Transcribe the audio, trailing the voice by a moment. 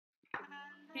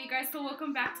Hey guys, so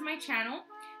welcome back to my channel.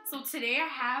 So today I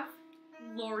have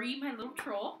Lori, my little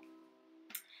troll.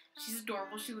 She's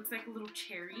adorable. She looks like a little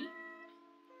cherry.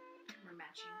 We're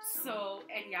matching. So,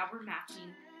 and yeah, we're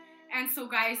matching. And so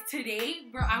guys, today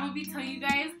I'm gonna be telling you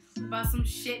guys about some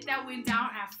shit that went down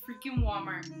at freaking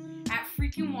Walmart.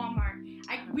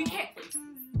 We can't.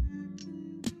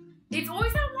 It's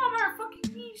always at Walmart.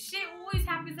 Fucking me, shit always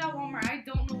happens at Walmart. I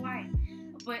don't know why.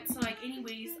 But so like,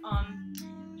 anyways,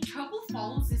 trouble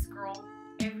follows this girl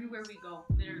everywhere we go.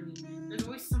 Literally, there's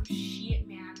always some shit,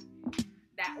 man,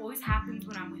 that always happens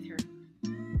when I'm with her.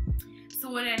 So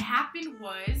what had happened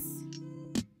was,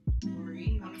 Lori,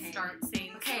 you want to start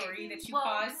saying the story that you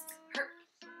caused?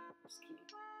 Just kidding.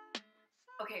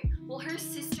 Okay, well, her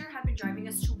sister had been driving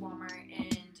us to Walmart,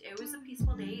 and it was a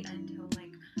peaceful day until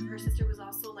like her sister was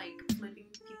also like flipping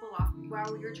people off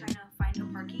while we were trying to find no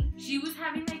parking. She was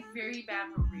having like very bad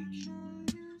road rage.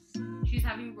 She's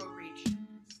having road rage.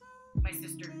 My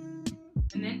sister.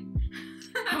 And then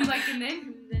I'm like, and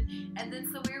then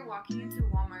so we were walking into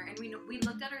Walmart, and we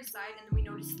looked at our side, and then we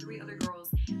noticed 3 other girls,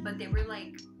 but they were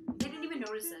like, they didn't even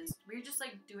notice us. We were just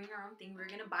like doing our own thing. We were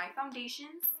gonna buy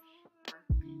foundations,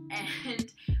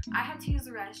 and I had to use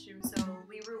the restroom, so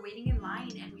we were waiting in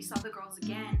line, and we saw the girls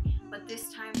again, but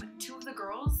this time 2 of the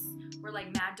girls were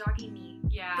like mad dogging me.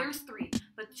 Yeah. There's 3,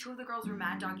 but 2 of the girls were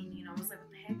mad dogging me, and I was like,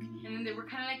 what the heck? And then they were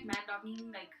kind of like mad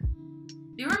dogging, like,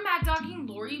 they were mad dogging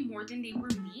Lori more than they were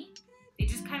me. They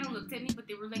just kind of looked at me, but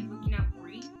they were like looking at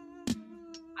Lori.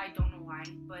 I don't know why,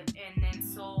 and then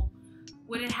so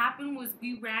what had happened was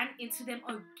we ran into them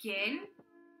again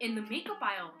in the makeup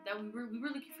aisle. That we were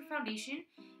looking for foundation,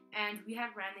 and we had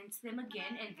ran into them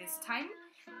again, and this time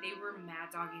they were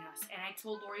mad dogging us. And I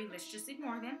told Lori, let's just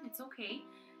ignore them. It's okay.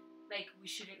 Like, we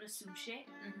shouldn't assume shit.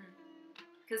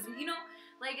 Because, you know,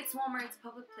 like, it's Walmart, it's a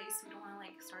public place, we don't want to,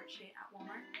 like, start shit at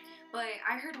Walmart. But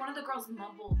I heard one of the girls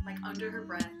mumble, like, under her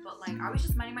breath, but, like, I was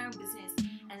just minding my own business,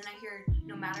 and then I hear,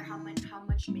 no matter how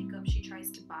much makeup she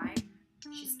tries to buy,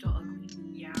 she's still ugly.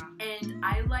 Yeah. And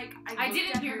I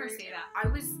didn't hear her say that.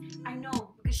 I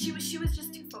know, because she was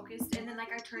just too focused, and then,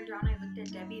 like, I turned around, and I looked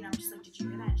at Debbie, and I'm just like, did you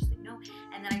hear that? And she's like, no.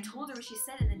 And then I told her what she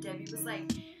said, and then Debbie was like,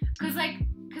 Cause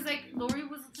Lori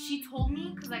she told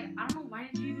me, cause like, I don't know, why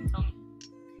did you even tell me?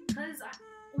 Because,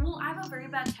 I have a very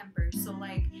bad temper, so,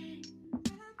 like,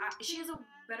 she has a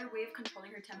better way of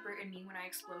controlling her temper, and me, when I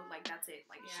explode, like, that's it.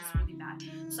 Like, it's just really bad.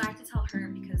 So I have to tell her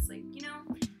because, like, you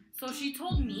know. So she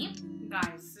told me,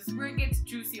 guys, this is where it gets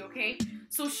juicy, okay?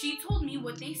 So she told me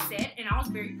what they said, and I was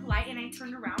very polite, and I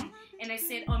turned around, and I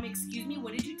said, excuse me,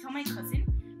 what did you tell my cousin?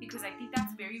 Because I think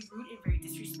that's very rude and very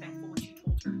disrespectful what you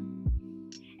told her.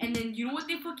 And then, you know what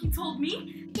they fucking told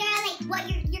me? Yeah, like, what,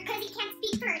 your cousin can't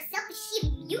speak for herself because she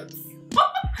mutes?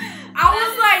 I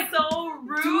was like, so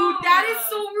rude. Dude, that is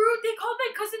so rude. They called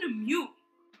my cousin a mute.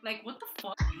 Like, what the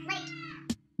fuck? Like,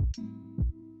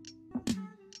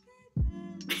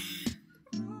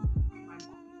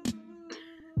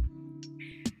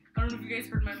 I don't know if you guys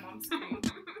heard my mom scream.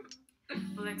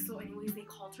 But like, so anyways, they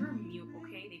called her a mute,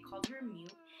 okay? They called her a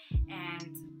mute,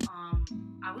 and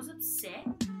I was upset.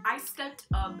 I stepped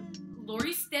up.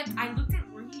 I looked at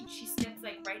Lori, and she stepped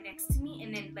like right next to me,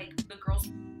 and then like the girls,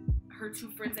 her 2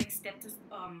 friends, like stepped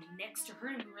next to her,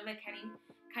 and we were like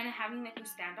kind of having like a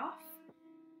standoff.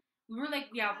 We were like,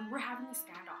 yeah, we were having a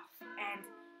standoff, and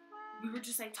we were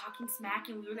just like talking smack,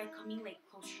 and we were like coming like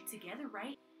closer together,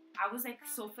 right? I was like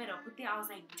so fed up with it. I was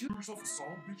like, dude, Give yourself a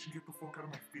solid bitch and get the fuck out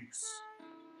of my face.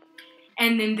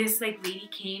 and then this like lady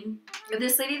came.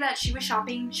 This lady that she was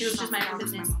shopping, she was just minding her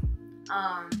business.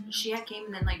 She had came,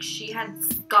 and then like she had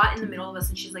got in the middle of us,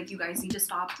 and she's like, you guys need to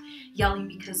stop yelling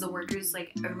because the workers,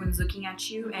 like, everyone's looking at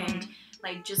you, and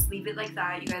like, just leave it like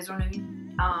that. You guys don't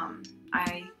know,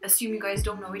 I assume you guys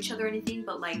don't know each other or anything,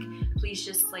 but like, please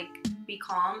just like be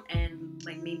calm and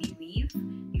like maybe leave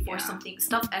before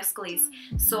stuff escalates.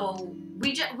 So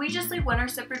we just like went our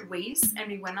separate ways,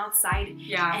 and we went outside,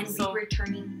 and we were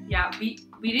turning. Yeah, we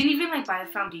didn't even like buy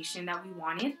the foundation that we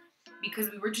wanted,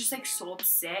 because we were just like so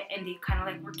upset, and they kind of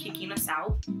like were kicking us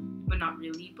out, but not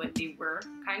really, but they were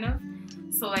kind of.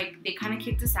 So like, they kind of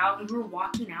kicked us out, and we were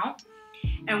walking out,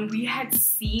 and we had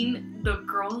seen the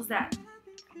girls that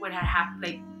what had happened.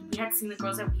 Like, we had seen the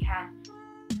girls that we had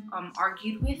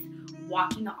argued with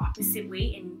walking the opposite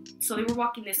way, and so they were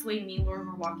walking this way, and me and Lori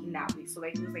were walking that way. So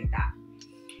like, it was like that.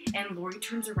 And Lori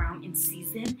turns around and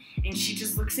sees them, and she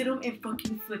just looks at them and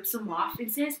fucking flips them off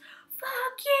and says,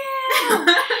 fuck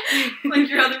you! Like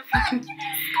your other friend.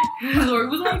 Lori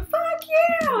was like, fuck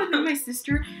you! And then my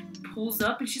sister pulls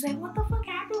up, and she's like, what the fuck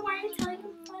happened? Why are you telling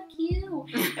them fuck you?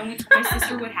 And we told my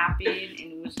sister what happened, and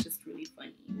it was just really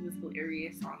funny. It was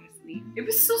hilarious, honestly. It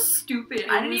was so stupid.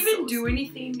 I didn't even do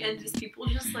anything, and these people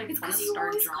just like It's want because to you start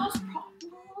always drama cause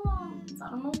problems. I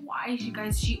don't know why, you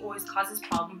guys. She always causes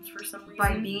problems for some reason.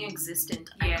 by being existent.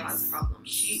 Yes. I cause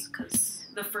problems. Because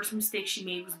the first mistake she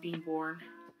made was being born.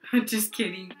 Just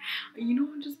kidding. You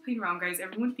know, I'm just playing around, guys.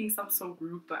 Everyone thinks I'm so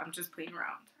rude, but I'm just playing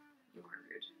around. You are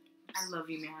rude. I love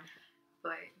you, man.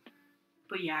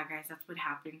 But yeah, guys, that's what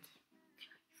happened. you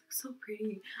look so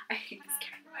pretty. I hate this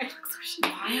camera. I look so shitty.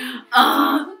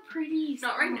 Why? You look pretty.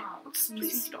 Not right now. Stop.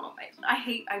 Please stop. I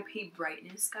hate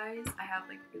brightness, guys. I have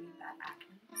like really bad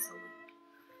acne, so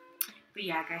like. But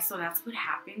yeah, guys, so that's what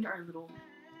happened. Our little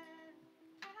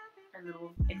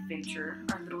adventure,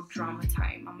 our little drama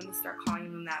time. I'm gonna start calling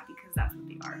them that because that's what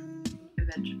they are.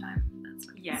 Adventure time. That's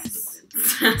like Yes.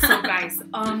 stupid. So guys,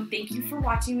 thank you for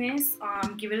watching this.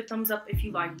 Give it a thumbs up if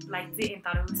you liked it and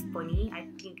thought it was funny. I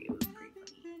think it was pretty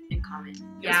funny. And comment.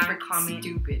 Yeah, it was comment.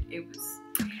 Stupid. It was.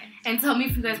 Okay. And tell me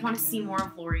if you guys want to see more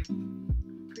of Lori.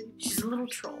 She's a little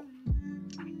troll.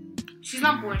 She's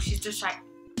not boring, she's just shy.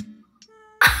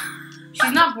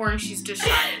 She's not boring, she's just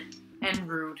shy and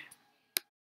rude.